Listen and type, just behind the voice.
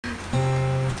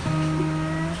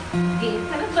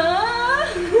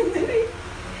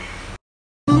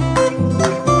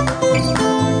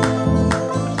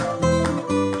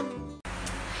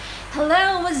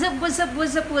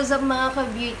What's up mga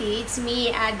ka-beauty? It's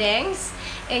me, Adeng'S.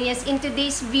 And yes, in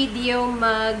today's video,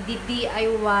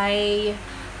 mag-DIY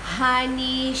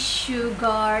honey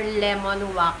sugar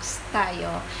lemon wax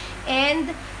tayo.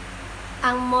 And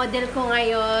ang model ko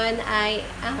ngayon ay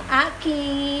ang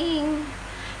aking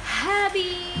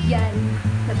hubby. Yan,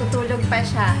 natutulog pa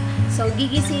siya. So,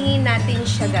 gigisingin natin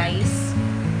siya, guys.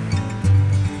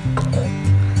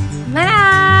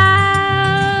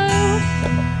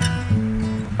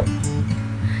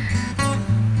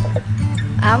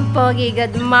 Ang pogi,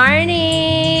 good morning!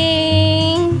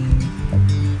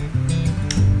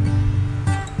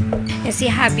 Si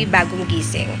Hubby bagong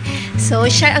gising. So,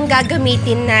 siya ang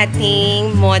gagamitin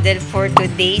nating model for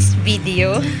today's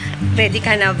video. Ready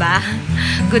ka na ba?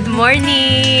 Good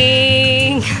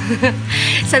morning!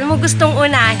 Saan mo gustong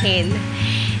unahin?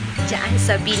 Diyan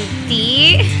sa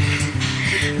binti.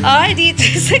 Oh, dito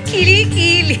sa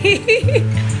kilikili.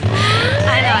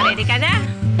 Ano, ready ka na?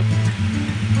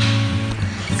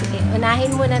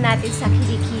 Unahin muna natin sa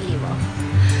kilikili mo.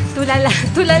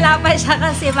 Tulala pa siya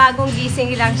kasi bagong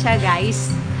gising lang siya,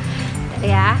 guys.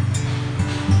 Kaya,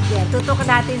 yan, tutok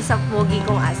natin sa pogi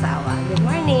kong asawa. Good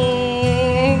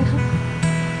morning!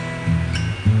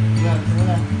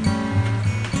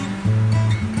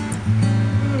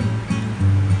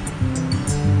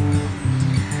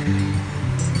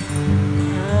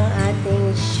 Ang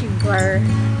ating sugar.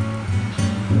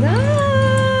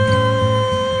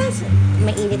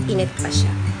 Mainit-init pa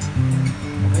siya.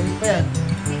 Mainit pa yan?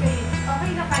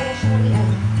 Okay na kaya siyang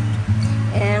iyan.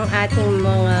 Ang ating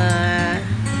mga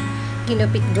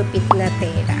ginupit-gupit na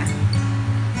tela.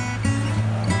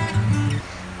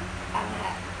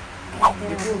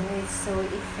 It's so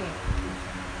effective.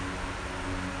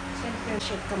 Siyempre,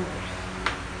 shake ka muna.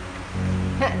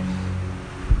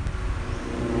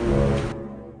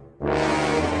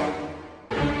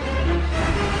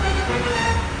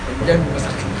 Diyan,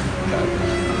 masakit.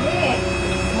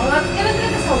 Mga kailan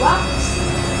talaga sa wax.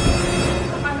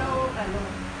 Ano?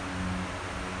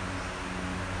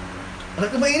 Alam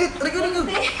ka mainit! Rigo!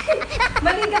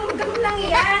 Maligam-gam lang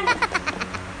yan.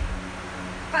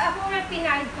 Ako nga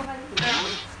pinahid ko kanina.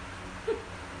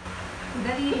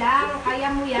 Dali lang. Kaya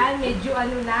mo yan. Medyo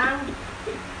ano lang.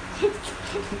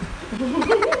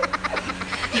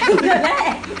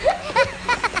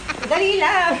 Dali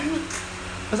lang.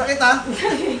 Masakit ha?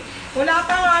 Wala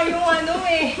pa nga yung ano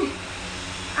eh.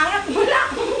 Angat mo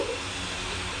lang.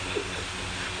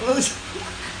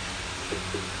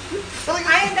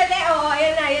 Ay, dali. Oh,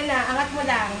 ayan na. Angat mo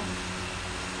lang.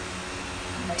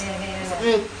 Ayan.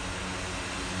 Sakit.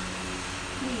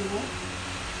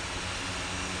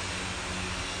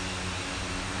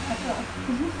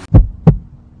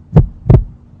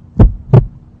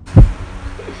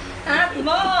 Angat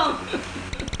mo.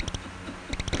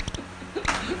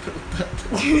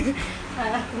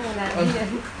 Angat mo na.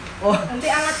 Hindi,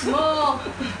 angat mo.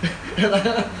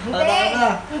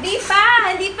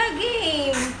 Hindi pa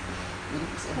game.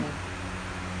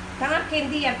 Tangat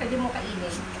candy yan, pwede mo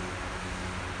kainin.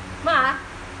 Ma?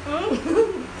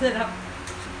 Sarap.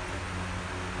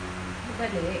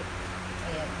 Dali.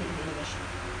 Ayan, hindi mo siya.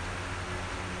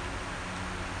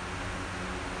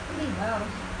 Hindi ba?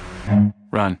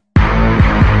 Run.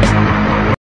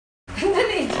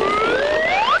 Dali.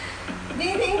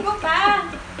 Dinidiin ko pa.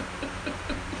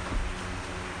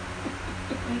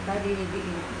 Ay, pa,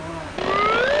 dinidiin ko.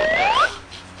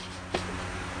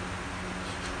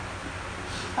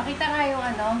 Pakita nga yung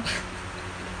ano.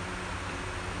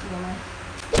 Yan.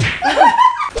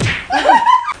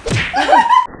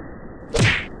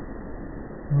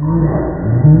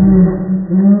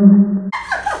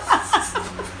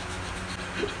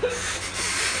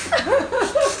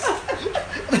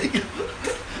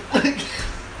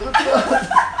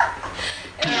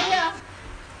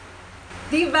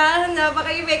 Diba?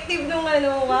 Napaka-effective nung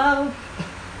ano. Wow.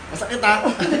 Masakit ha?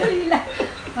 Dali lang.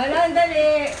 Wala,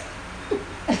 dali.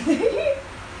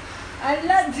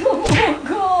 Ala,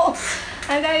 dumugo.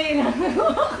 Ang dali lang.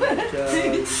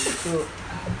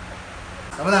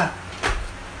 Tama na.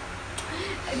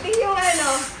 Hindi yung ano.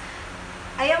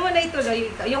 Ayaw mo na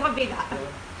ituloy ito. Yung kabila.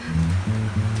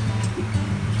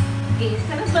 Game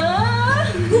ka na ba?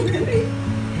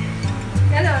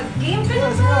 Ano? Game ka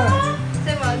na ba?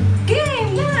 Sabi mo,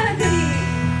 game na! Dali!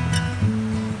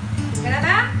 Gana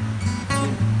na?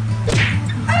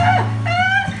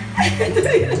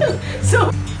 Dali lang.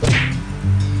 So,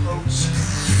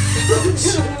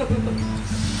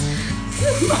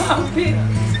 mapit.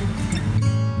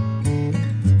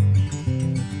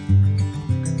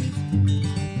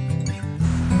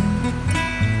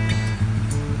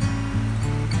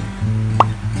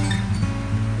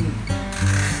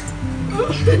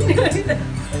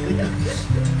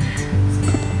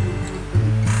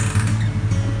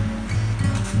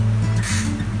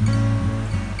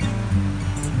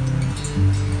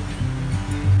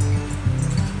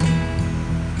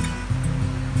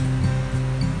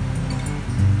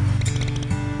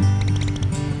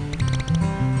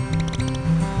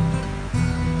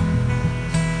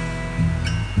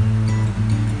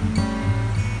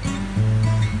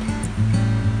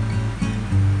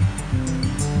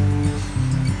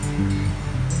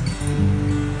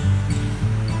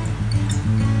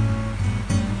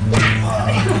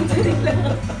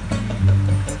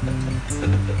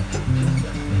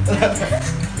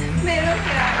 Meron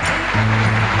ka.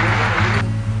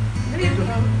 Dali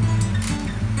mo.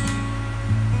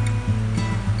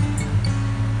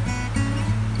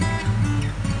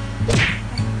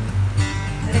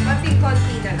 Dali,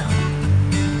 konti na lang.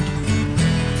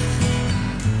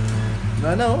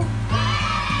 Ano?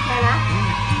 Kala?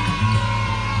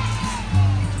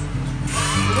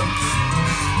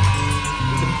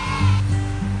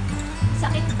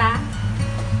 Sakit ba?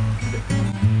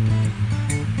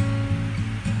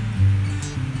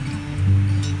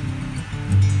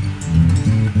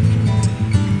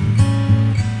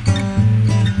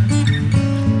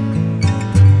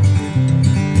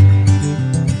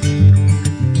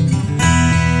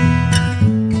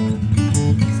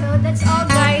 So that's all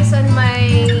guys on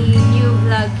my new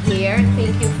vlog here.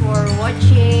 Thank you for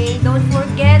watching. Don't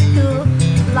forget to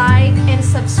like and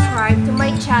subscribe to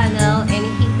my channel and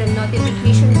hit the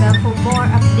notification bell for more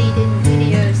updated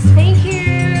videos. Thank you!